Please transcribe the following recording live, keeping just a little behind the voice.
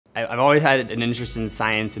I've always had an interest in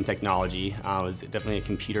science and technology. I was definitely a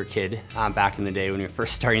computer kid back in the day when we were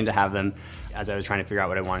first starting to have them. As I was trying to figure out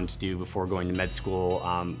what I wanted to do before going to med school,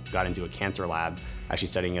 got into a cancer lab, actually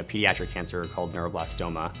studying a pediatric cancer called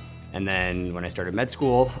neuroblastoma. And then when I started med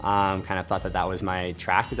school, kind of thought that that was my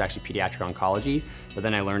track, was actually pediatric oncology. But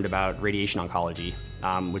then I learned about radiation oncology,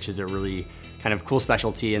 which is a really kind of cool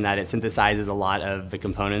specialty in that it synthesizes a lot of the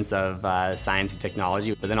components of science and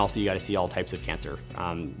technology, but then also you got to see all types of cancer.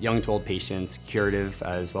 Young to old patients, curative,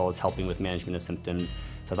 as well as helping with management of symptoms.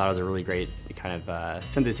 So I thought it was a really great kind of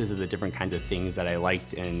synthesis of the different kinds of things that I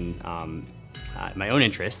liked in my own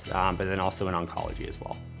interests, but then also in oncology as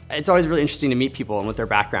well. It's always really interesting to meet people and what their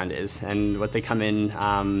background is and what they come in,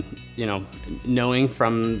 knowing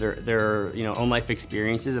from their own life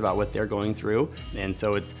experiences about what they're going through. And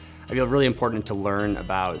so I feel really important to learn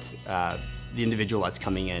about the individual that's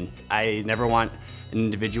coming in. I never want an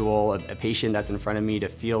individual, a patient that's in front of me, to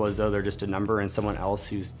feel as though they're just a number and someone else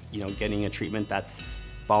who's getting a treatment that's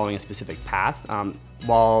following a specific path.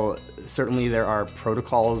 While certainly there are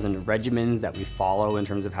protocols and regimens that we follow in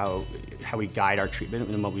terms of how we guide our treatment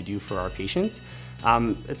and what we do for our patients,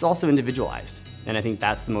 it's also individualized. And I think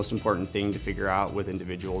that's the most important thing to figure out with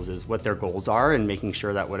individuals, is what their goals are, and making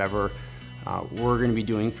sure that whatever we're going to be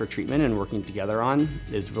doing for treatment and working together on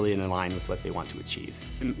is really in line with what they want to achieve.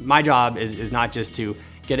 My job is not just to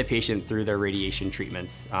get a patient through their radiation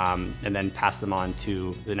treatments and then pass them on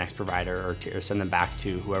to the next provider or send them back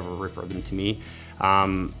to whoever referred them to me.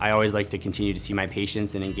 I always like to continue to see my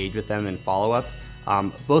patients and engage with them and follow up,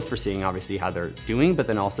 both for seeing obviously how they're doing, but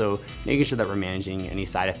then also making sure that we're managing any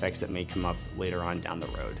side effects that may come up later on down the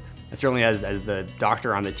road. And certainly as the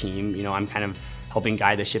doctor on the team, I'm kind of helping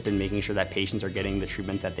guide the ship and making sure that patients are getting the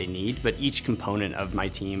treatment that they need. But each component of my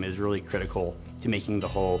team is really critical to making the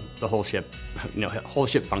whole ship, whole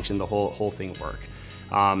ship function, the whole thing work.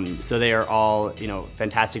 So they are all,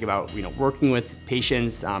 fantastic about, working with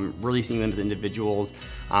patients, really seeing them as individuals,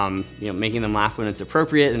 making them laugh when it's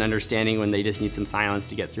appropriate and understanding when they just need some silence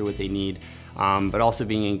to get through what they need. But also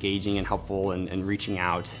being engaging and helpful and reaching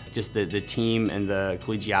out. Just the team and the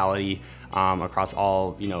collegiality across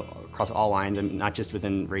all lines, and not just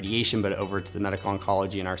within radiation, but over to the medical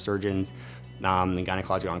oncology and our surgeons and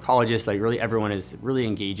gynecological oncologists. Like, really everyone is really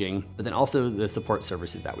engaging, but then also the support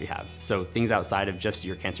services that we have. So things outside of just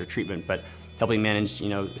your cancer treatment, but helping manage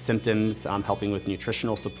symptoms, helping with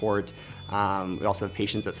nutritional support. We also have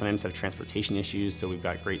patients that sometimes have transportation issues, so we've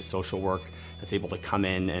got great social work that's able to come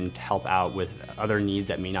in and help out with other needs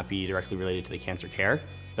that may not be directly related to the cancer care,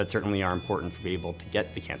 but certainly are important for being able to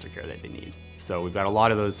get the cancer care that they need. So we've got a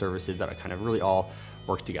lot of those services that are kind of really all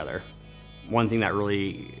work together. One thing that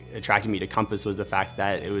really attracted me to Compass was the fact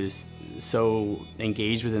that it was so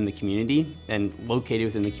engaged within the community and located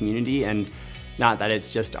within the community, and not that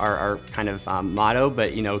it's just our kind of motto,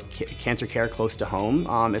 but cancer care close to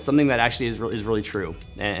home. It's something that actually is really true,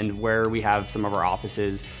 and where we have some of our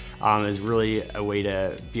offices is really a way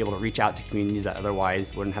to be able to reach out to communities that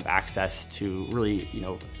otherwise wouldn't have access to really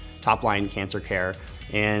top-line cancer care.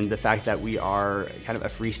 And the fact that we are kind of a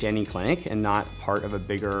freestanding clinic and not part of a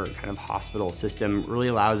bigger kind of hospital system really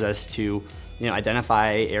allows us to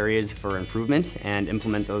identify areas for improvement and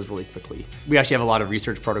implement those really quickly. We actually have a lot of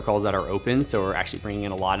research protocols that are open, so we're actually bringing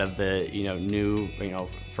in a lot of the new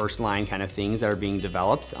first line kind of things that are being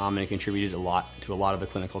developed, and it contributed a lot to a lot of the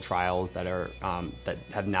clinical trials that are that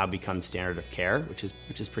have now become standard of care, which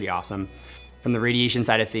is pretty awesome. From the radiation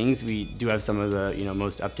side of things, we do have some of the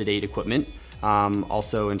most up-to-date equipment.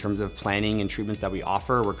 Also, in terms of planning and treatments that we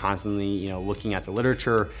offer, we're constantly looking at the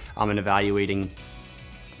literature and evaluating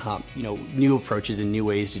new approaches and new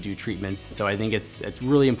ways to do treatments. So I think it's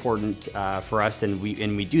really important for us, and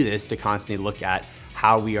we do this to constantly look at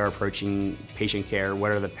how we are approaching patient care,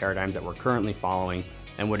 what are the paradigms that we're currently following,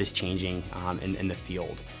 and what is changing in the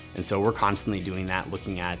field. And so we're constantly doing that,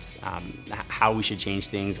 looking at how we should change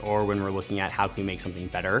things, or when we're looking at how can we make something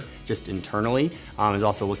better just internally, is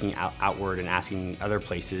also looking outward and asking other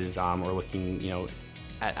places, or looking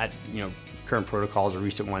at current protocols or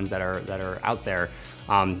recent ones that are out there,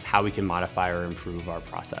 how we can modify or improve our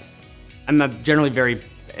process. I'm I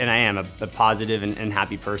am a positive and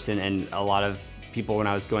happy person, and a lot of people when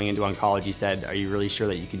I was going into oncology said, "Are you really sure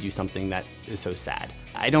that you can do something that is so sad?"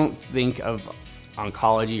 I don't think of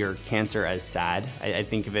oncology or cancer as sad. I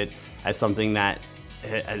think of it as something that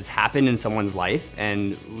has happened in someone's life,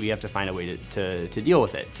 and we have to find a way to deal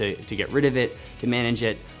with it, to get rid of it, to manage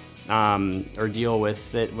it, or deal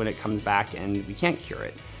with it when it comes back and we can't cure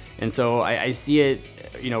it. And so I see it,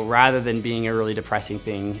 rather than being a really depressing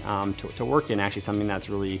thing to work in, actually something that's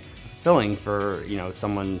really fulfilling for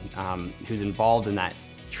someone who's involved in that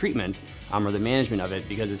treatment or the management of it,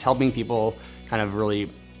 because it's helping people kind of really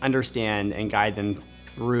understand and guide them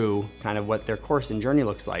through kind of what their course and journey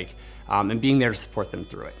looks like, and being there to support them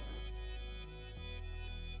through it.